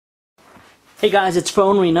Hey guys, it's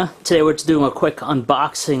Phone Arena. Today we're just doing a quick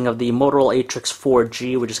unboxing of the Motorola ATRIX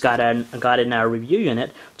 4G. We just got in our review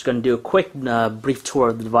unit. Just going to do a quick brief tour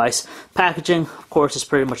of the device. Packaging, of course, is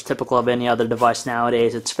pretty much typical of any other device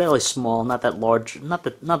nowadays. It's fairly small, not that large, not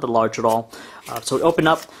that large at all. So we open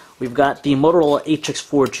up. We've got the Motorola ATRIX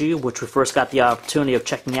 4G, which we first got the opportunity of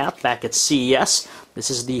checking out back at CES.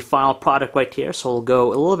 This is the final product right here, so we'll go a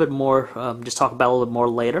little bit more, just talk about it a little bit more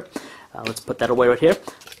later. Let's put that away right here.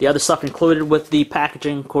 The other stuff included with the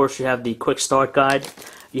packaging, of course, you have the quick start guide.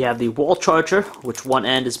 You have the wall charger, which one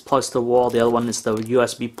end is plugged to the wall, the other one is the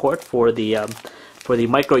USB port for the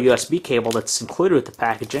micro USB cable that's included with the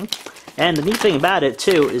packaging. And the neat thing about it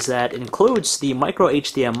too is that it includes the micro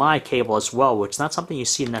HDMI cable as well, which is not something you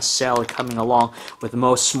see necessarily coming along with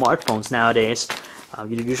most smartphones nowadays.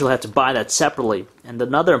 You usually have to buy that separately. And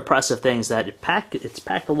another impressive thing is that it's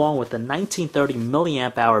packed along with a 1930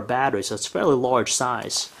 milliamp hour battery, so it's a fairly large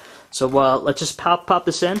size. So let's just pop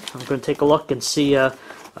this in. I'm going to take a look and see.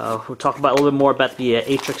 We'll talk about a little bit more about the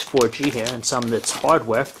ATRIX 4G here and some of its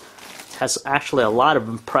hardware. It has actually a lot of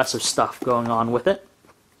impressive stuff going on with it.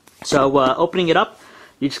 So opening it up,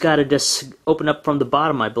 you just got to open up from the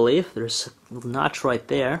bottom, I believe. There's a notch right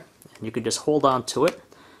there, and you can just hold on to it.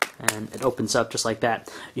 And it opens up just like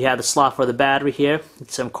that. You have the slot for the battery here,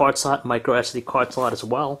 some card slot, micro SD card slot as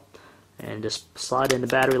well, and just slide in the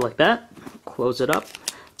battery like that. Close it up.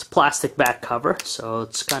 It's a plastic back cover, so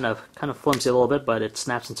it's kind of flimsy a little bit, but it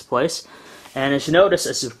snaps into place. And as you notice,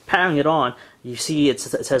 as you're powering it on, you see it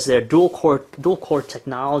says there dual core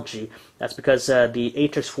technology. That's because the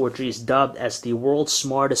ATRIX 4G is dubbed as the world's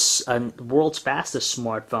fastest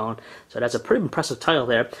smartphone. So that's a pretty impressive title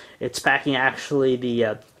there. It's packing actually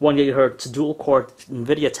the 1 GHz dual core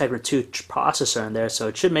NVIDIA Tegra 2 processor in there, so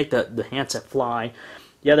it should make the handset fly.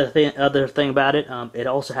 The other thing about it, it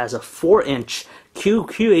also has a 4-inch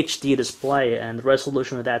QHD display, and the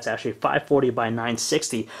resolution of that's actually 540 by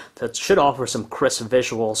 960, so it should offer some crisp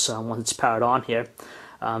visuals once it's powered on here.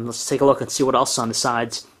 Let's take a look and see what else is on the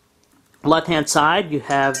sides. Left-hand side, you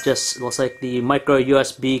have just, looks like the micro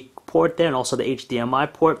USB port there, and also the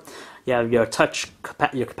HDMI port. You have your your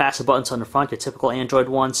capacitive buttons on the front, your typical Android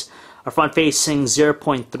ones. A front-facing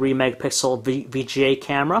 0.3 megapixel VGA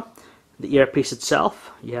camera. The earpiece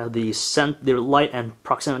itself, you have the light and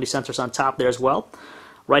proximity sensors on top there as well.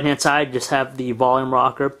 Right hand side, you just have the volume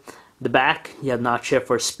rocker. The back, you have notch here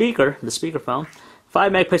for a speaker, the speakerphone.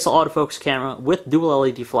 5 megapixel autofocus camera with dual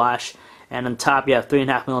LED flash, and on top you have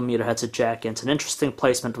 3.5mm headset jack. And it's an interesting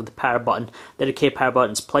placement with the power button. Dedicated power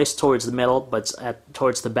button is placed towards the middle, but it's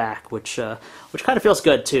towards the back, which kind of feels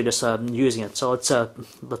good too, just using it. So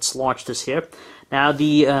let's launch this here. Now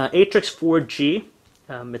the ATRIX 4G.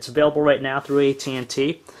 It's available right now through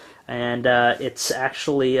AT&T, and it's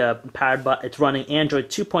actually powered by. It's running Android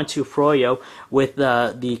 2.2 Froyo with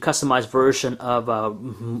the customized version of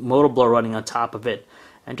Motorola running on top of it.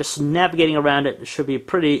 And just navigating around it should be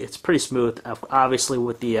it's pretty smooth. Obviously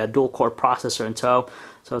with the dual core processor in tow,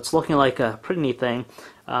 so it's looking like a pretty neat thing.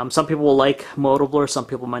 Some people will like Motorola, some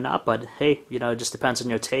people might not, but hey, it just depends on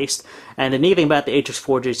your taste. And the neat thing about the ATRIX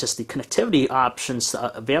 4G is just the connectivity options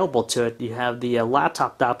available to it. You have the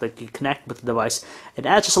laptop dock that you connect with the device. It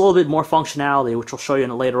adds just a little bit more functionality, which we'll show you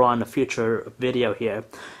later on in a future video here.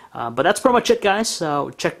 But that's pretty much it, guys.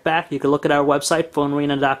 So check back. You can look at our website,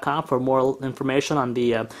 phonearena.com, for more information on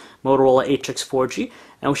the Motorola ATRIX 4G.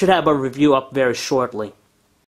 And we should have a review up very shortly.